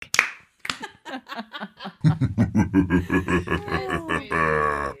That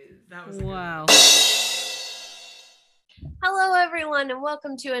was a good Wow. one. Hello, everyone, and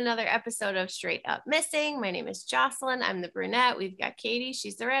welcome to another episode of Straight Up Missing. My name is Jocelyn. I'm the brunette. We've got Katie.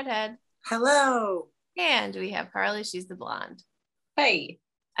 She's the redhead. Hello. And we have Carly. She's the blonde. Hey.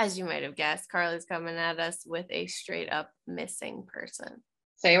 As you might have guessed, Carly's coming at us with a straight up missing person.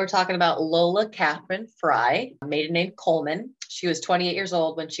 Today we're talking about Lola Catherine Fry, maiden name Coleman. She was 28 years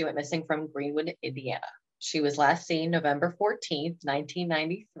old when she went missing from Greenwood, Indiana. She was last seen November 14th,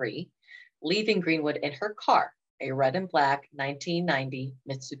 1993, leaving Greenwood in her car, a red and black 1990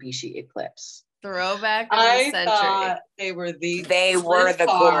 Mitsubishi Eclipse. Throwback of the I century. thought they were the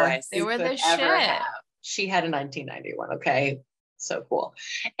coolest. They were the shit. Have. She had a 1991, okay? So cool.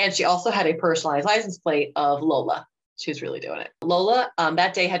 And she also had a personalized license plate of Lola. She was really doing it. Lola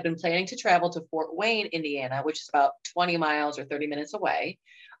that day had been planning to travel to Fort Wayne, Indiana, which is about 20 miles or 30 minutes away.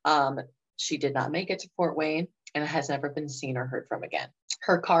 She did not make it to Fort Wayne and has never been seen or heard from again.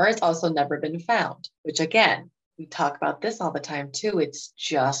 Her car has also never been found, which again, we talk about this all the time too. It's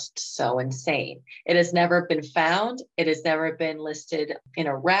just so insane. It has never been found. It has never been listed in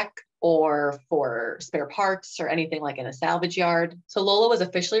a wreck or for spare parts or anything like in a salvage yard. So Lola was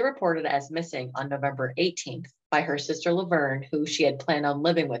officially reported as missing on November 18th by her sister Laverne, who she had planned on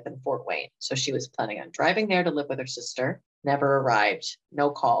living with in Fort Wayne. So she was planning on driving there to live with her sister, never arrived,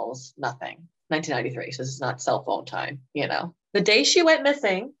 no calls, nothing. 1993, so this is not cell phone time, you know. The day she went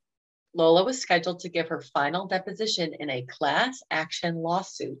missing, Lola was scheduled to give her final deposition in a class action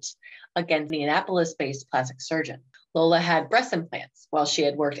lawsuit against an Indianapolis-based plastic surgeon. Lola had breast implants while she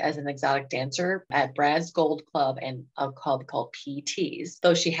had worked as an exotic dancer at Brad's Gold Club and a club called PT's,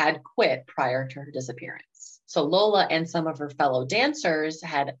 though she had quit prior to her disappearance. So Lola and some of her fellow dancers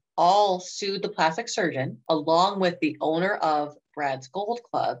had all sued the plastic surgeon, along with the owner of Brad's Gold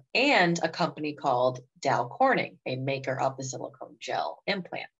Club and a company called Dow Corning, a maker of the silicone gel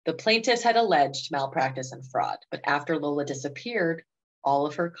implant. The plaintiffs had alleged malpractice and fraud, but after Lola disappeared, all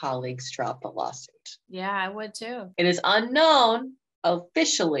of her colleagues dropped the lawsuit. Yeah, I would too. It is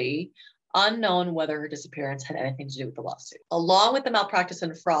officially unknown whether her disappearance had anything to do with the lawsuit. Along with the malpractice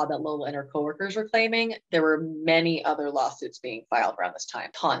and fraud that Lola and her coworkers were claiming, there were many other lawsuits being filed around this time,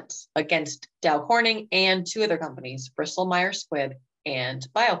 tons, against Dow Corning and two other companies, Bristol Myers Squibb and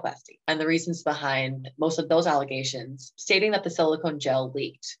Bioplasty. And the reasons behind most of those allegations, stating that the silicone gel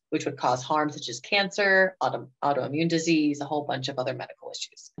leaked, which would cause harm such as cancer, autoimmune disease, a whole bunch of other medical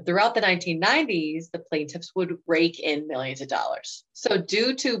issues. Throughout the 1990s, the plaintiffs would rake in millions of dollars. So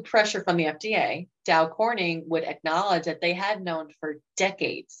due to pressure from the FDA, Dow Corning would acknowledge that they had known for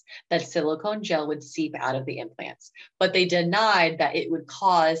decades that silicone gel would seep out of the implants, but they denied that it would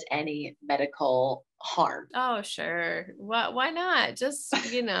cause any medical harm. Oh, sure. Why not? Just,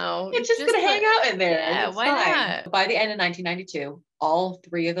 it's just gonna hang out in there. Yeah, why not? By the end of 1992, all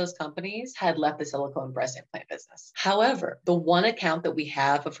three of those companies had left the silicone breast implant business. However, the one account that we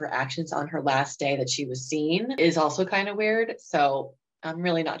have of her actions on her last day that she was seen is also kind of weird. So I'm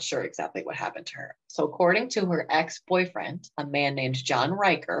really not sure exactly what happened to her. So according to her ex-boyfriend, a man named John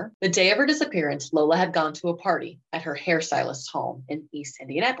Riker, the day of her disappearance, Lola had gone to a party at her hairstylist's home in East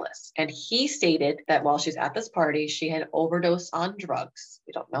Indianapolis. And he stated that while she's at this party, she had overdosed on drugs.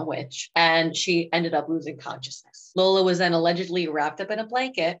 We don't know which. And she ended up losing consciousness. Lola was then allegedly wrapped up in a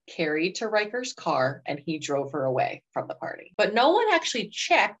blanket, carried to Riker's car, and he drove her away from the party. But no one actually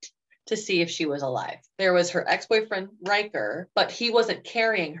checked to see if she was alive. There was her ex-boyfriend Riker, but he wasn't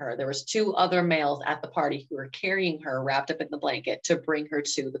carrying her. There was two other males at the party who were carrying her wrapped up in the blanket to bring her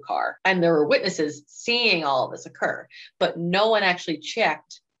to the car. And there were witnesses seeing all of this occur, but no one actually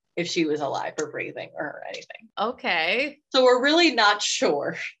checked if she was alive or breathing or anything. Okay. So we're really not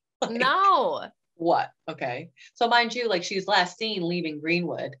sure. No. What? Okay. So mind you, like she's last seen leaving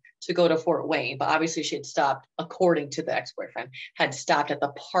Greenwood to go to Fort Wayne, but obviously she had stopped, according to the ex-boyfriend, had stopped at the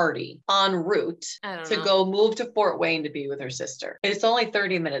party en route to go move to Fort Wayne to be with her sister. It's only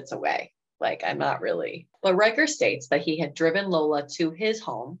 30 minutes away. Like, I'm not really. But Riker states that he had driven Lola to his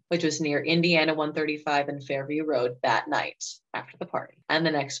home, which was near Indiana 135 and Fairview Road that night after the party. And the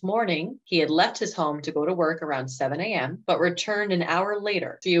next morning, he had left his home to go to work around 7 a.m., but returned an hour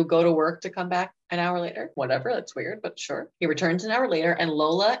later. So you go to work to come back an hour later? Whatever, that's weird, but sure. He returns an hour later and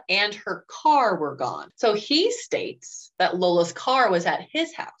Lola and her car were gone. So he states that Lola's car was at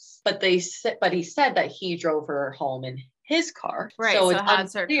his house, but he said that he drove her home in his car. Right, so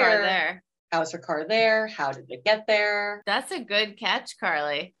how's her car there? How's her car there? How did it get there? That's a good catch,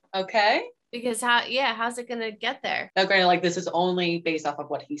 Carly. Okay. Because how's it going to get there? Now, granted, like this is only based off of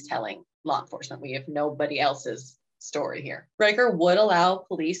what he's telling law enforcement. We have nobody else's story here. Riker would allow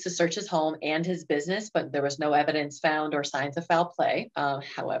police to search his home and his business, but there was no evidence found or signs of foul play.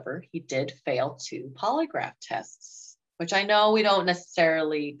 However, he did fail 2 polygraph tests, which I know we don't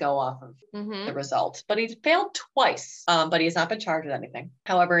necessarily go off of the result, but he failed twice, but he has not been charged with anything.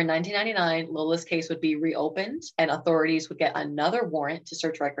 However, in 1999, Lola's case would be reopened and authorities would get another warrant to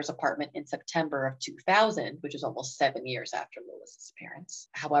search Riker's apartment in September of 2000, which is almost 7 years after Lola's disappearance.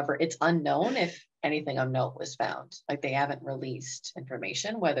 However, it's unknown if anything of note was found. Like, they haven't released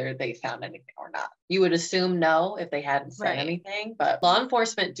information whether they found anything or not. You would assume no if they hadn't said anything, but law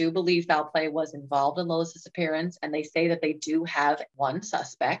enforcement do believe foul play was involved in Lola's disappearance, and they say that they do have one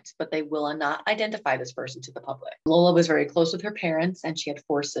suspect, but they will not identify this person to the public. Lola was very close with her parents, and she had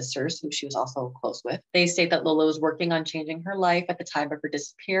 4 sisters who she was also close with. They state that Lola was working on changing her life at the time of her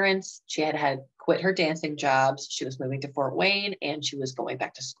disappearance. She had quit her dancing jobs. She was moving to Fort Wayne, and she was going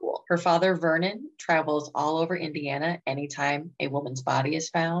back to school. Her father, Vernon, travels all over Indiana anytime a woman's body is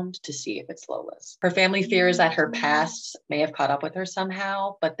found to see if it's Lola's. Her family fears that her past may have caught up with her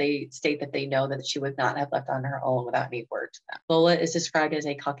somehow, but they state that they know that she would not have left on her own without any word to them. Lola is described as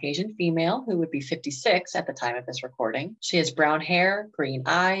a Caucasian female who would be 56 at the time of this recording. She has brown hair, green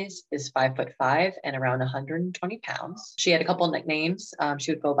eyes, is 5'5" and around 120 pounds. She had a couple nicknames.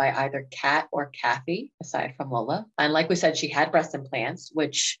 She would go by either Kat or Kathy, aside from Lola. And like we said, she had breast implants,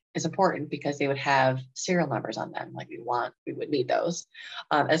 which is important because they would have serial numbers on them. Like we would need those,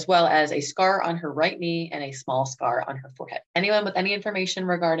 as well as a scar on her right knee and a small scar on her forehead. Anyone with any information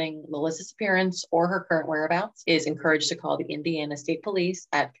regarding Lola's disappearance or her current whereabouts is encouraged to call the Indiana State Police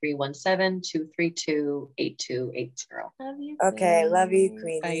at 317-232-8280. Love you. Okay, love you,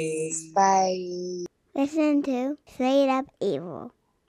 Queenies. Bye. Listen to Straight Up Evil.